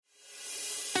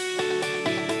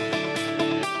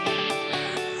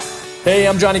Hey,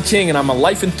 I'm Johnny King, and I'm a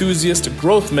life enthusiast,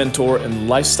 growth mentor, and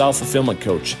lifestyle fulfillment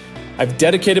coach. I've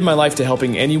dedicated my life to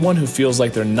helping anyone who feels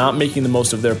like they're not making the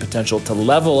most of their potential to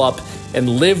level up and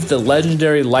live the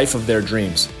legendary life of their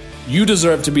dreams. You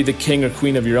deserve to be the king or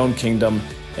queen of your own kingdom,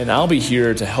 and I'll be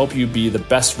here to help you be the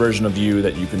best version of you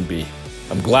that you can be.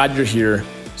 I'm glad you're here,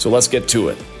 so let's get to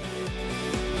it.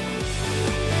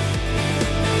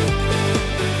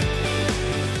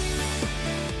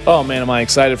 Oh man, am I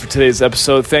excited for today's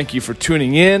episode. Thank you for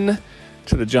tuning in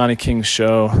to the Johnny King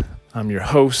Show. I'm your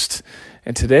host,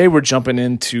 and today we're jumping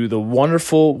into the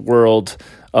wonderful world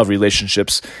of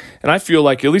relationships. And I feel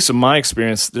like, at least in my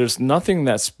experience, there's nothing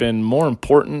that's been more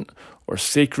important or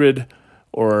sacred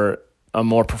or a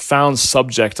more profound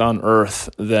subject on earth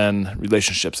than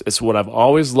relationships. It's what I've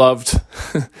always loved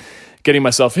getting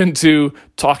myself into,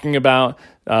 talking about,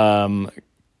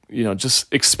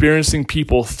 just experiencing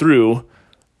people through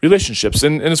relationships.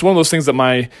 And it's one of those things that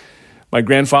my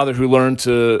grandfather who lived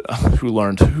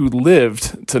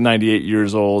to 98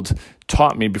 years old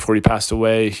taught me before he passed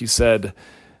away. He said,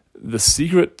 the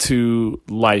secret to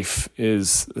life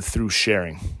is through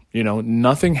sharing.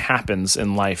 Nothing happens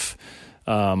in life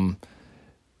when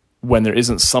there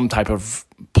isn't some type of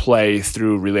play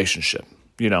through relationship.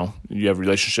 You have a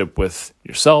relationship with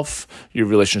yourself, your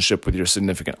relationship with your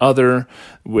significant other,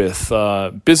 with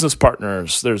business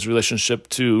partners. There's relationship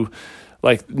to,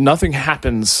 nothing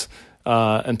happens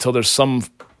until there's some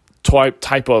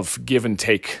type of give and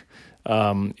take,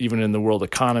 even in the world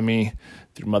economy,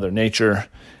 through Mother Nature.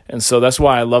 And so that's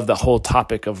why I love the whole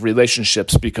topic of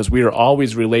relationships, because we are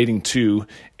always relating to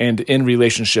and in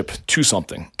relationship to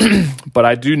something. But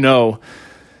I do know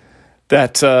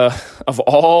that of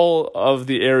all of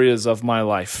the areas of my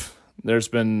life, there's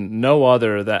been no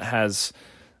other that has,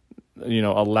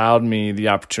 allowed me the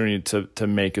opportunity to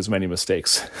make as many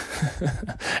mistakes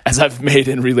as I've made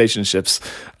in relationships.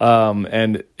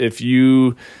 And if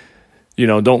you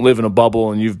don't live in a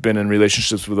bubble and you've been in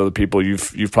relationships with other people,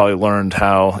 you've probably learned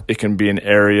how it can be an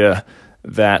area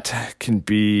that can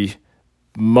be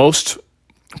most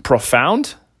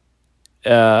profound,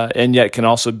 and yet can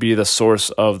also be the source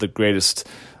of the greatest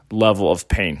level of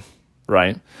pain,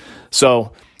 right?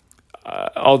 So,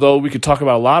 although we could talk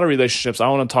about a lot of relationships, I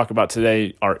want to talk about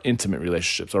today our intimate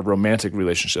relationships, our romantic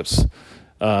relationships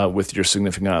with your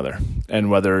significant other.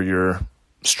 And whether you're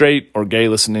straight or gay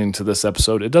listening to this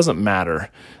episode, it doesn't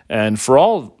matter. And for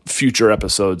all future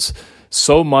episodes,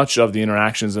 so much of the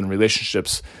interactions and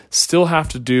relationships still have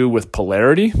to do with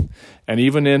polarity. And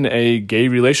even in a gay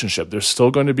relationship, there's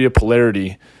still going to be a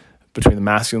polarity between the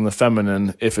masculine and the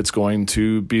feminine if it's going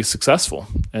to be successful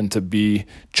and to be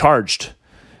charged.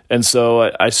 And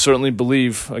so I certainly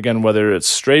believe, again, whether it's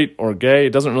straight or gay,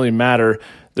 it doesn't really matter.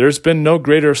 There's been no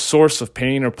greater source of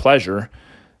pain or pleasure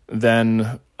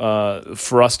than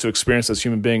for us to experience as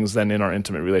human beings than in our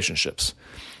intimate relationships.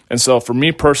 And so for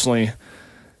me personally,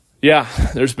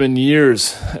 there's been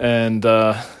years and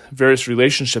various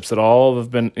relationships that all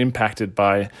have been impacted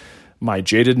by my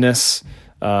jadedness,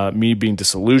 me being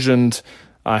disillusioned.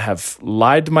 I have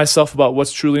lied to myself about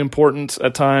what's truly important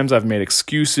at times. I've made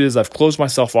excuses. I've closed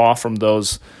myself off from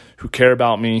those who care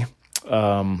about me.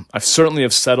 I've certainly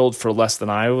have settled for less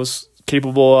than I was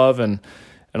capable of, and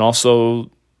also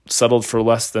settled for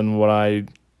less than what I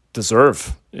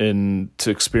deserve to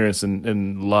experience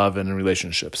in love and in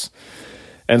relationships.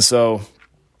 And so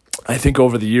I think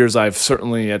over the years, I've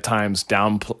certainly at times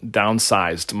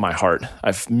downsized my heart.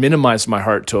 I've minimized my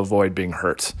heart to avoid being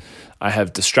hurt. I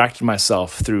have distracted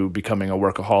myself through becoming a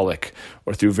workaholic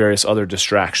or through various other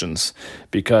distractions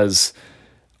because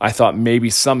I thought maybe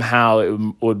somehow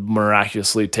it would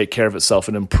miraculously take care of itself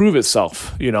and improve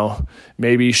itself.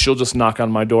 Maybe she'll just knock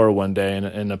on my door one day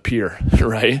and appear,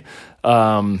 right?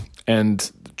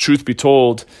 And truth be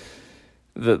told,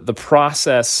 the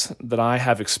process that I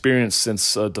have experienced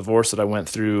since a divorce that I went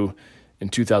through in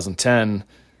 2010,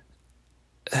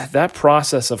 that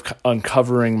process of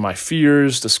uncovering my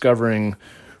fears, discovering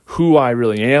who I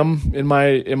really am in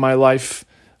my life,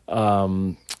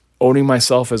 owning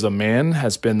myself as a man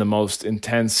has been the most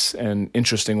intense and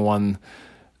interesting one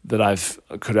that I've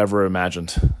could ever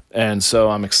imagined. And so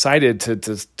I'm excited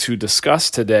to discuss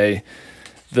today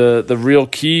the real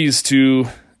keys to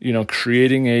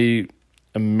creating a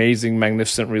amazing,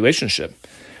 magnificent relationship.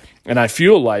 And I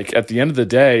feel like at the end of the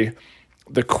day,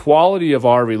 the quality of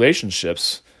our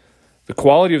relationships, the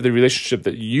quality of the relationship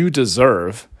that you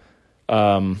deserve,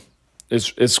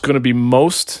 is going to be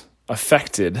most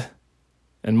affected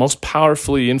and most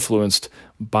powerfully influenced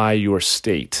by your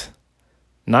state,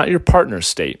 not your partner's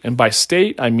state. And by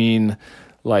state, I mean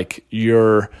like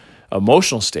your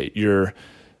emotional state, your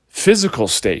physical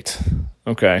state,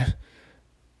 okay?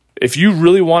 If you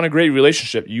really want a great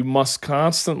relationship, you must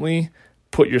constantly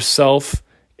put yourself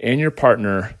and your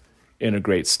partner in a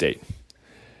great state.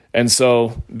 And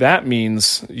so that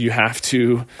means you have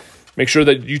to make sure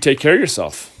that you take care of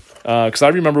yourself. Because I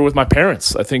remember with my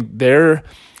parents, I think there's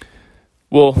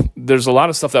a lot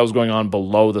of stuff that was going on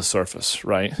below the surface,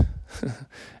 right?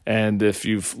 And if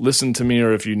you've listened to me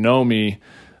or if you know me,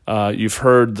 you've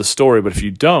heard the story. But if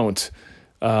you don't,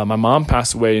 my mom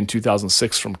passed away in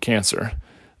 2006 from cancer.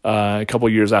 A couple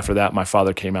of years after that, my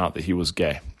father came out that he was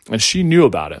gay. And she knew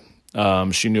about it.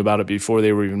 She knew about it before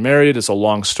they were even married. It's a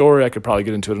long story. I could probably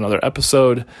get into it another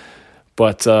episode.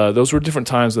 But those were different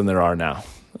times than there are now.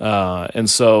 And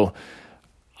so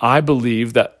I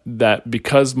believe that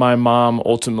because my mom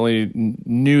ultimately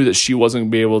knew that she wasn't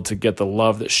going to be able to get the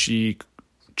love that she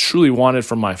truly wanted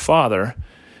from my father,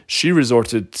 she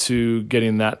resorted to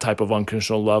getting that type of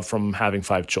unconditional love from having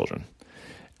 5 children.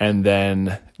 And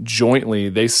then jointly,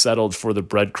 they settled for the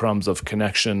breadcrumbs of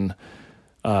connection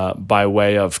by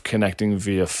way of connecting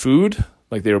via food.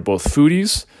 Like they were both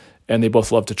foodies, and they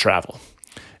both loved to travel.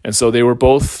 And so they were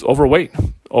both overweight.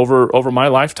 Over my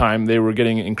lifetime, they were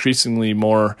getting increasingly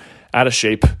more out of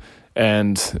shape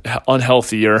and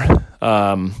unhealthy,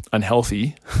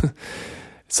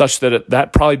 such that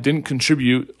that probably didn't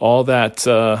contribute all that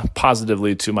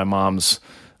positively to my mom's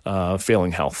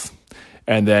failing health.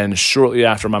 And then shortly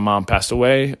after my mom passed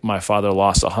away, my father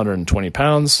lost 120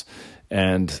 pounds,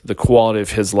 and the quality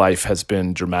of his life has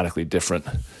been dramatically different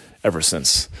ever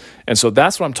since. And so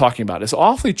that's what I'm talking about. It's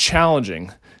awfully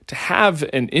challenging to have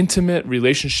an intimate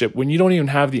relationship when you don't even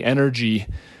have the energy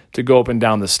to go up and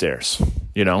down the stairs,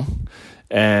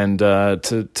 and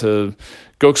to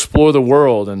go explore the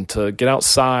world and to get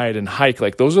outside and hike.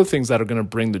 Like those are the things that are going to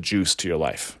bring the juice to your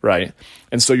life, right?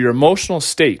 And so your emotional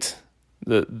state,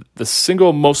 the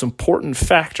single most important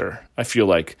factor, I feel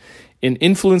like, in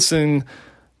influencing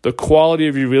the quality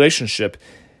of your relationship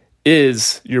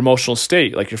is your emotional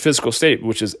state, like your physical state,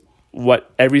 which is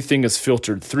what everything is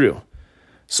filtered through.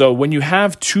 So when you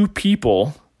have 2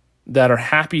 people that are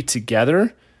happy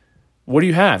together, what do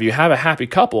you have? You have a happy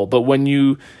couple. But when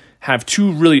you have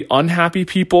 2 really unhappy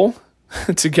people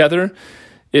together,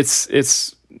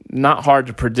 it's not hard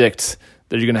to predict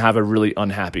that you're going to have a really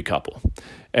unhappy couple.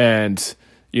 And,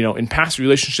 in past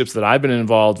relationships that I've been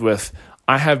involved with,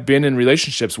 I have been in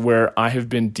relationships where I have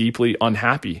been deeply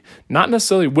unhappy, not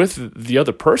necessarily with the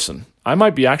other person. I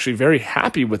might be actually very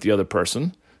happy with the other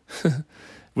person,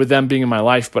 with them being in my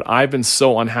life, but I've been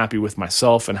so unhappy with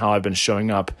myself and how I've been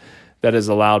showing up that has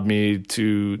allowed me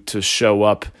to show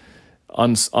up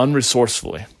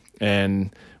unresourcefully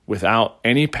and without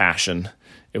any passion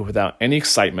and without any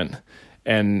excitement.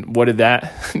 And what did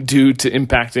that do to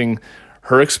impacting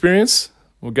her experience?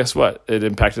 Well, guess what? It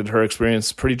impacted her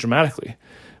experience pretty dramatically.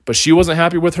 But she wasn't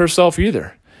happy with herself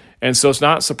either. And so it's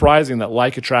not surprising that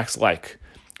like attracts like.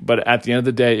 But at the end of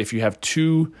the day, if you have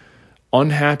 2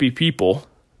 unhappy people,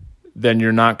 then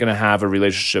you're not going to have a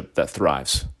relationship that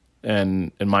thrives.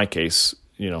 And in my case,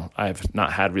 I have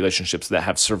not had relationships that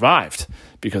have survived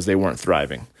because they weren't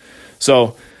thriving.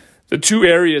 So the 2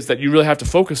 areas that you really have to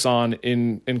focus on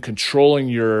in controlling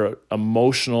your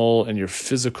emotional and your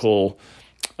physical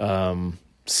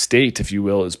state, if you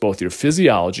will, is both your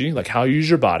physiology, like how you use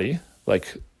your body.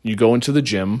 Like you go into the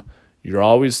gym, you're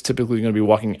always typically going to be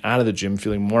walking out of the gym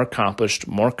feeling more accomplished,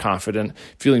 more confident,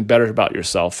 feeling better about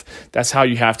yourself. That's how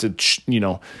you have to,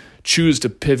 choose to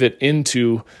pivot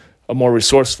into a more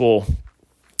resourceful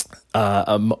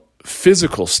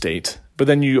physical state. But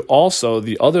then you also,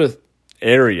 the other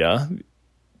area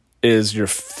is your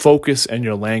focus and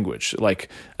your language. Like,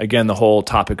 again, the whole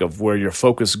topic of where your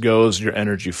focus goes, your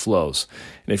energy flows.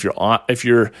 And if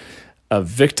you're a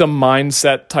victim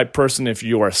mindset type person, if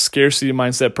you are a scarcity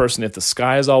mindset person, if the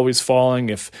sky is always falling,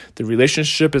 if the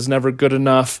relationship is never good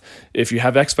enough, if you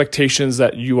have expectations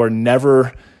that you are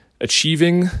never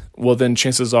achieving, well, then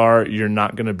chances are you're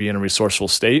not going to be in a resourceful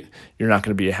state. You're not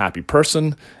going to be a happy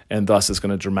person, and thus it's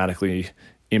going to dramatically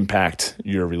impact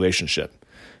your relationship.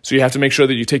 So you have to make sure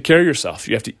that you take care of yourself.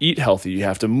 You have to eat healthy. You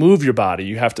have to move your body.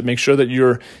 You have to make sure that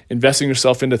you're investing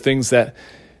yourself into things that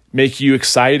make you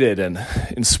excited and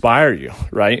inspire you,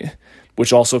 right?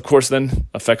 Which also, of course, then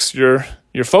affects your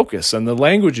focus and the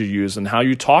language you use and how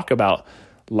you talk about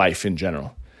life in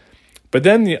general. But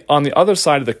then on the other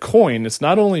side of the coin, it's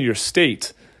not only your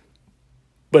state,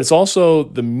 but it's also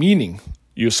the meaning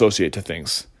you associate to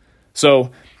things. So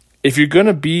if you're going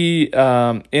to be in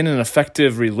an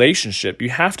effective relationship, you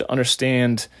have to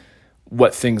understand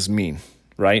what things mean,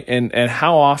 right? And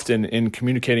how often in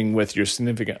communicating with your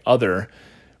significant other,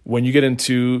 when you get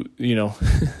into,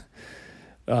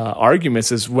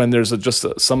 arguments is when there's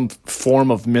some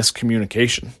form of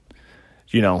miscommunication,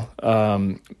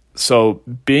 So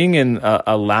being in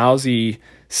a lousy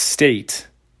state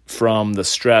from the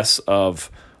stress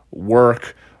of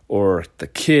work or the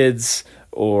kids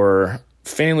or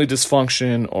family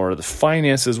dysfunction or the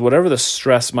finances, whatever the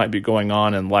stress might be going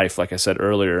on in life, like I said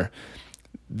earlier,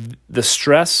 the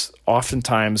stress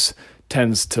oftentimes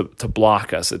tends to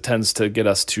block us. It tends to get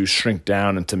us to shrink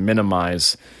down and to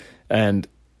minimize. And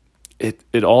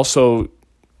it also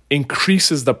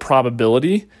increases the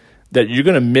probability that you're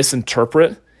going to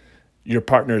misinterpret your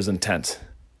partner's intent.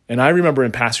 And I remember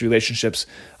in past relationships,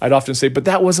 I'd often say, but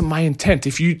that wasn't my intent.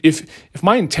 If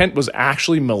my intent was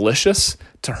actually malicious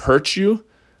to hurt you,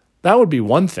 that would be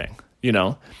one thing,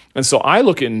 And so I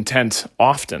look at intent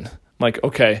often. Like,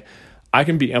 okay, I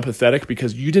can be empathetic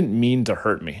because you didn't mean to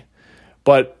hurt me.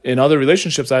 But in other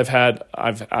relationships I've had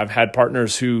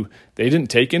partners who they didn't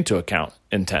take into account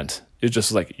intent. It's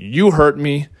just like, you hurt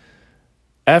me,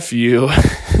 F you.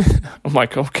 I'm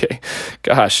like, okay,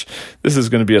 gosh, this is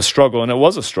going to be a struggle. And it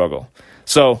was a struggle.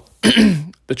 So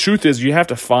the truth is you have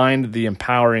to find the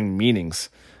empowering meanings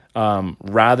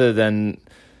rather than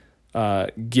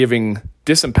giving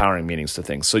disempowering meanings to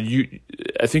things. So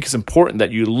I think it's important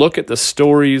that you look at the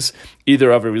stories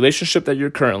either of a relationship that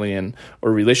you're currently in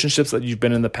or relationships that you've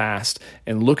been in the past,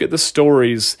 and look at the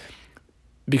stories,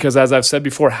 because as I've said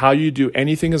before, how you do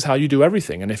anything is how you do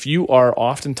everything. And if you are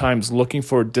oftentimes looking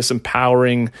for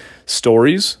disempowering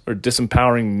stories or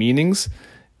disempowering meanings,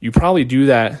 you probably do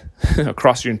that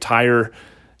across your entire,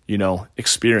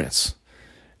 experience.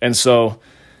 And so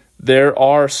there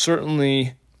are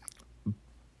certainly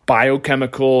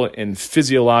biochemical and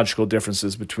physiological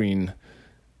differences between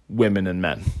women and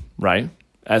men, right?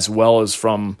 As well as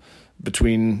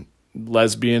between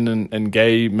lesbian and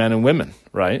gay men and women,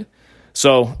 right?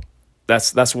 So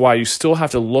that's why you still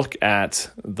have to look at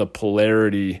the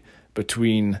polarity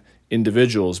between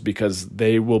individuals, because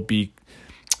they will be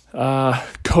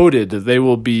coded, they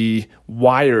will be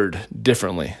wired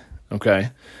differently,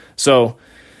 okay? So,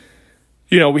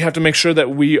 we have to make sure that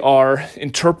we are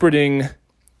interpreting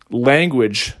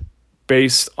language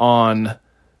based on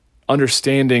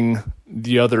understanding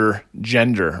the other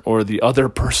gender or the other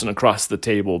person across the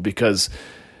table, because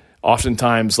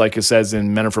oftentimes, like it says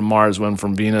in Men Are From Mars, Women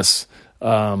From Venus,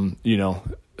 the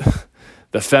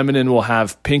feminine will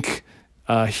have pink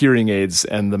hearing aids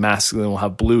and the masculine will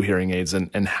have blue hearing aids,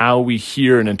 and how we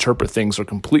hear and interpret things are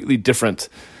completely different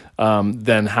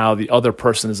than how the other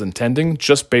person is intending,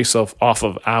 just based off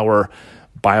of our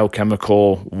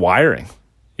biochemical wiring,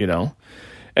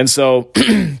 And so,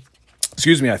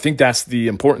 excuse me, I think that's the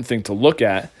important thing to look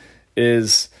at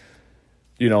is,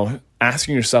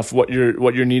 asking yourself what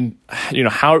your need,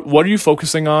 what are you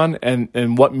focusing on,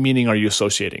 and what meaning are you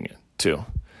associating it to?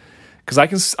 Because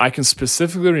I can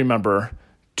specifically remember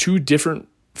two different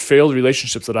failed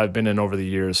relationships that I've been in over the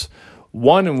years.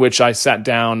 One in which I sat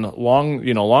down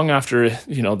long after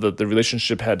the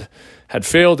relationship had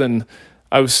failed, and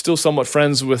I was still somewhat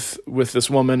friends with this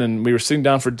woman, and we were sitting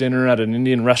down for dinner at an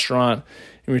Indian restaurant,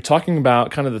 and we were talking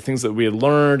about kind of the things that we had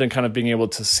learned and kind of being able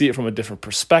to see it from a different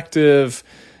perspective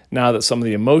now that some of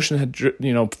the emotion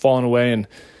had fallen away. And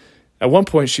at one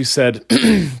point she said,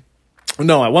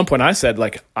 no, at one point I said,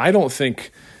 like, I don't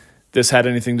think this had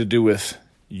anything to do with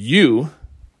you.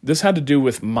 This had to do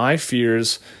with my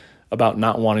fears about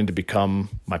not wanting to become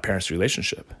my parents'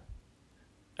 relationship.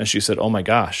 And she said, oh my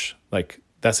gosh, like,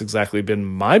 that's exactly been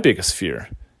my biggest fear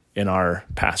in our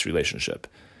past relationship.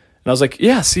 And I was like,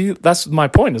 yeah, see, that's my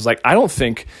point. Is like, I don't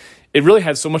think it really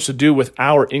had so much to do with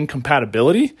our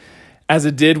incompatibility as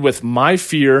it did with my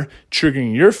fear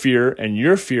triggering your fear and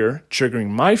your fear triggering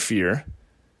my fear.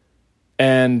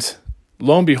 And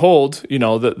lo and behold,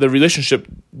 the relationship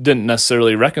didn't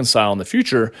necessarily reconcile in the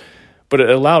future, but it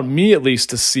allowed me at least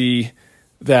to see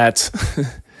that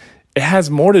it has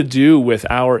more to do with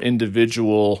our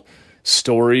individual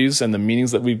stories and the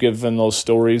meanings that we've given those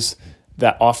stories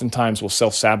that oftentimes will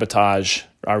self-sabotage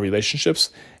our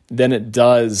relationships than it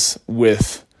does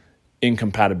with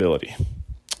incompatibility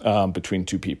between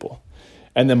two people.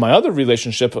 And then my other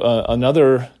relationship,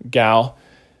 another gal,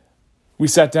 we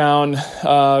sat down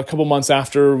a couple months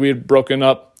after we had broken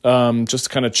up just to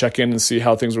kind of check in and see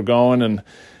how things were going. And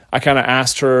I kind of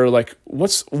asked her, like,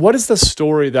 what is the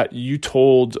story that you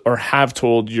told or have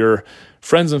told your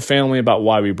friends and family about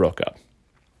why we broke up?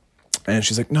 And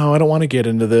she's like, no, I don't want to get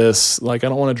into this. Like, I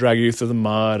don't want to drag you through the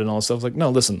mud and all this stuff. I was like,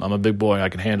 no, listen, I'm a big boy. I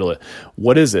can handle it.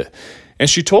 What is it? And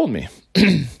she told me.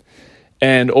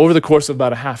 And over the course of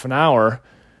about a half an hour,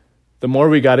 the more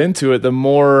we got into it, the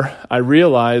more I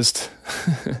realized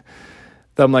that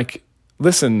I'm like,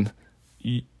 listen,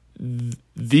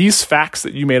 these facts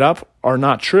that you made up are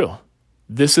not true.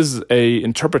 This is a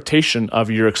interpretation of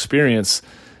your experience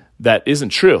that isn't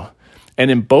true. And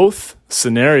in both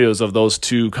scenarios of those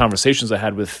two conversations I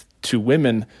had with two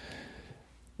women,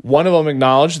 one of them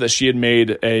acknowledged that she had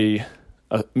made they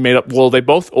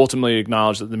both ultimately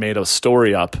acknowledged that they made a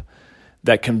story up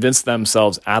that convinced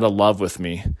themselves out of love with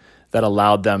me that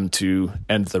allowed them to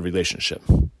end the relationship.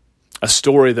 A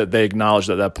story that they acknowledged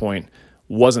at that point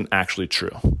wasn't actually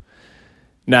true.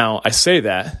 Now, I say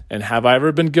that, and have I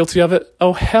ever been guilty of it?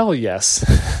 Oh, hell yes.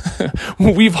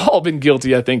 We've all been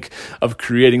guilty, I think, of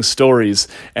creating stories,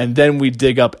 and then we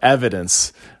dig up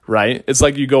evidence, right? It's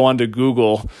like you go onto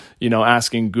Google,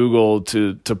 asking Google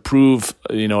to prove,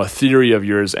 a theory of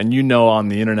yours, and on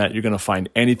the internet you're going to find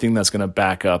anything that's going to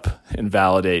back up and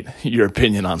validate your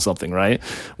opinion on something, right?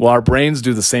 Well, our brains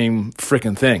do the same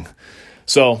freaking thing.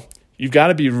 So you've got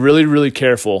to be really, really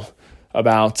careful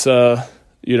about,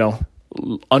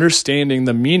 understanding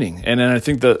the meaning. And then I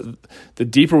think the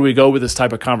deeper we go with this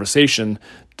type of conversation,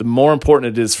 the more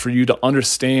important it is for you to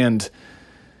understand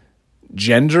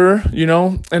gender,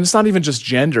 and it's not even just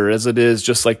gender as it is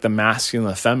just like the masculine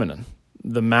and the feminine.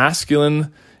 The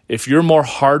masculine, if you're more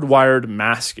hardwired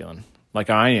masculine, like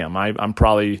I am, I'm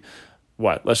probably,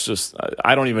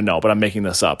 I don't even know, but I'm making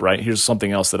this up, right? Here's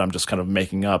something else that I'm just kind of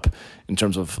making up in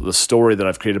terms of the story that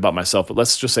I've created about myself. But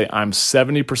let's just say I'm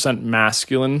 70%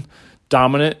 masculine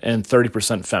dominant and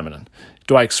 30% feminine.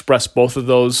 Do I express both of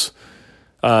those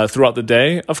throughout the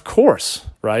day? Of course,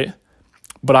 right?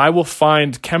 But I will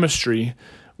find chemistry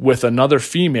with another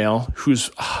female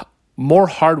who's more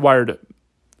hardwired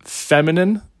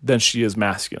feminine than she is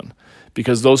masculine,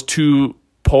 because those two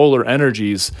polar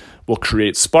energies will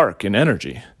create spark and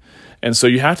energy. And so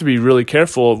you have to be really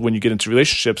careful when you get into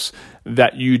relationships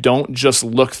that you don't just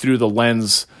look through the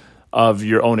lens of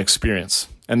your own experience.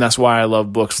 And that's why I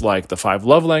love books like The 5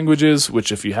 Love Languages,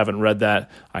 which if you haven't read that,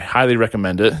 I highly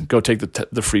recommend it. Go take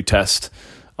the free test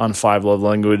on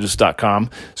 5lovelanguages.com.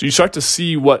 So you start to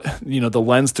see what, the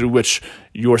lens through which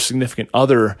your significant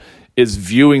other is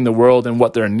viewing the world and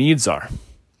what their needs are.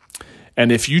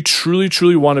 And if you truly,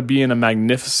 truly want to be in a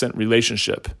magnificent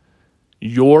relationship,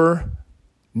 your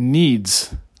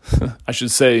needs, I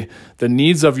should say, the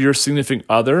needs of your significant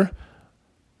other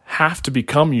have to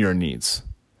become your needs.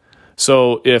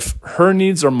 So if her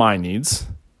needs are my needs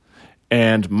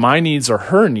and my needs are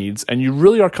her needs, and you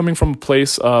really are coming from a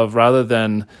place of, rather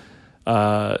than,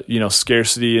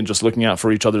 scarcity and just looking out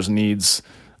for each other's needs,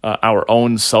 our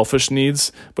own selfish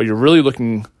needs, but you're really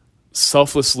looking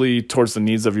selflessly towards the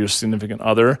needs of your significant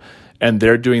other, and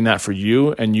they're doing that for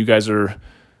you, and you guys are,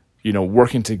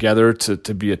 working together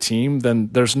to be a team, then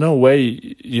there's no way,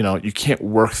 you can't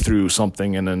work through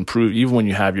something and improve, even when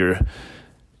you have your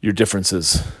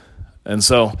differences. And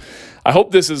so I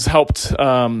hope this has helped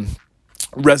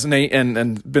resonate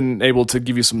and been able to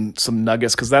give you some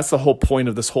nuggets, because that's the whole point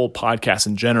of this whole podcast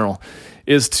in general,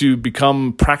 is to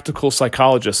become practical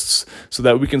psychologists so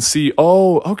that we can see,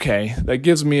 okay, that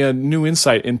gives me a new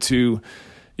insight into,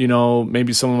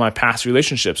 maybe some of my past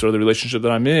relationships or the relationship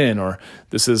that I'm in, or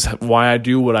this is why I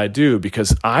do what I do,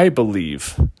 because I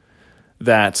believe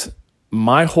that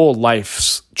my whole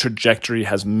life's trajectory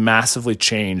has massively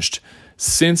changed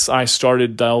since I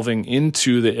started delving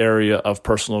into the area of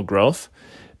personal growth,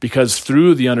 because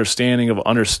through the understanding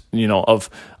of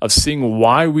seeing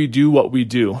why we do what we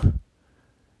do,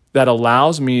 that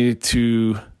allows me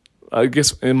to, I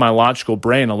guess in my logical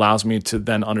brain, allows me to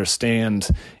then understand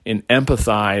and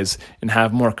empathize and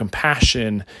have more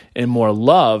compassion and more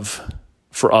love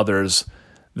for others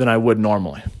than I would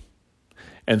normally.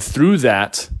 And through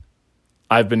that,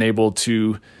 I've been able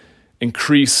to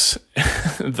increase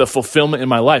the fulfillment in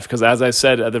my life. Because as I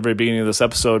said at the very beginning of this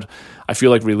episode, I feel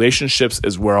like relationships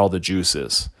is where all the juice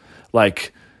is.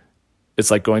 Like, it's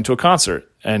like going to a concert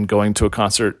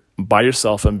by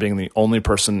yourself and being the only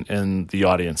person in the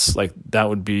audience. Like, that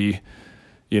would be,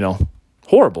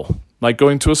 horrible. Like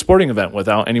going to a sporting event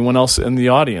without anyone else in the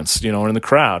audience, or in the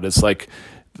crowd. It's like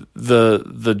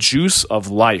the juice of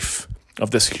life, of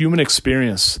this human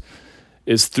experience,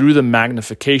 is through the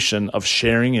magnification of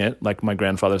sharing it, like my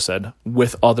grandfather said,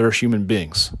 with other human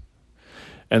beings.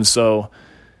 And so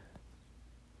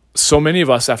many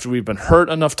of us, after we've been hurt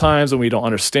enough times and we don't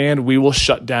understand, we will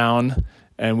shut down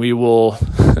and we will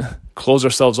close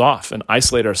ourselves off and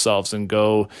isolate ourselves and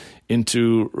go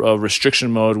into a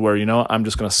restriction mode where, I'm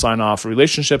just going to sign off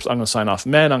relationships. I'm going to sign off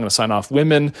men. I'm going to sign off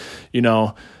women.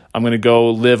 I'm going to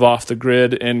go live off the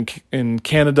grid in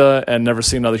Canada and never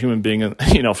see another human being,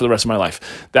 for the rest of my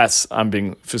life. I'm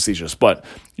being facetious, but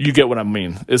you get what I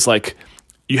mean. It's like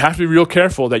you have to be real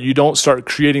careful that you don't start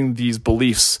creating these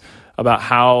beliefs about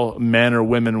how men or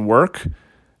women work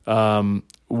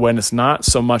when it's not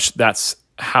so much that's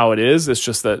how it is. It's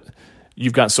just that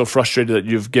you've gotten so frustrated that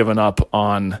you've given up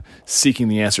on seeking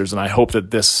the answers. And I hope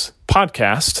that this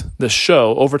podcast, this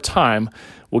show, over time,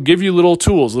 will give you little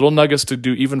tools, little nuggets to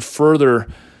do even further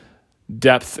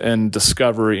depth and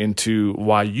discovery into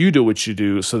why you do what you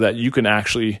do, so that you can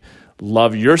actually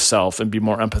love yourself and be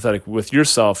more empathetic with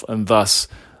yourself, and thus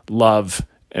love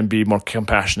and be more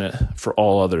compassionate for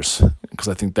all others. Because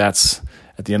I think that's,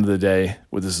 at the end of the day,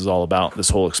 what this is all about. This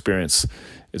whole experience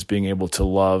is being able to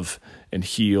love and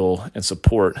heal and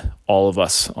support all of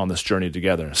us on this journey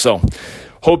together. So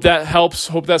hope that helps.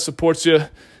 Hope that supports you.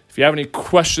 If you have any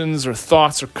questions or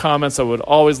thoughts or comments, I would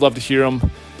always love to hear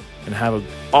them. And have an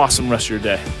awesome rest of your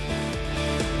day.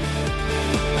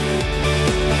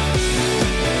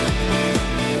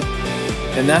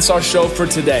 And that's our show for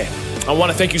today. I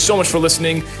want to thank you so much for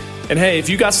listening. And hey, if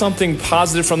you got something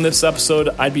positive from this episode,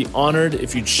 I'd be honored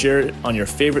if you'd share it on your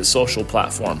favorite social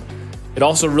platform. It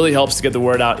also really helps to get the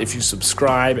word out if you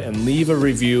subscribe and leave a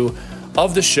review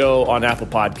of the show on Apple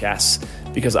Podcasts,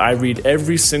 because I read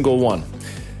every single one.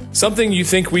 Something you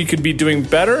think we could be doing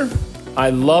better? I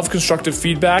love constructive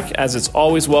feedback, as it's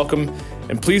always welcome.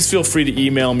 And please feel free to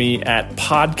email me at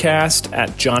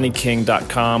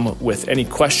podcast@johnnyking.com with any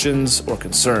questions or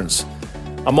concerns.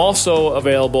 I'm also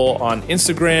available on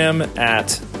Instagram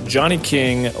at Johnny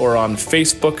King, or on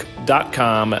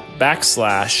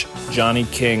Facebook.com/Johnny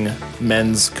King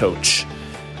Men's Coach.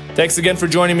 Thanks again for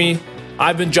joining me.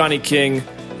 I've been Johnny King.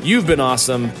 You've been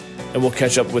awesome. And we'll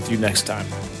catch up with you next time.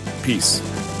 Peace.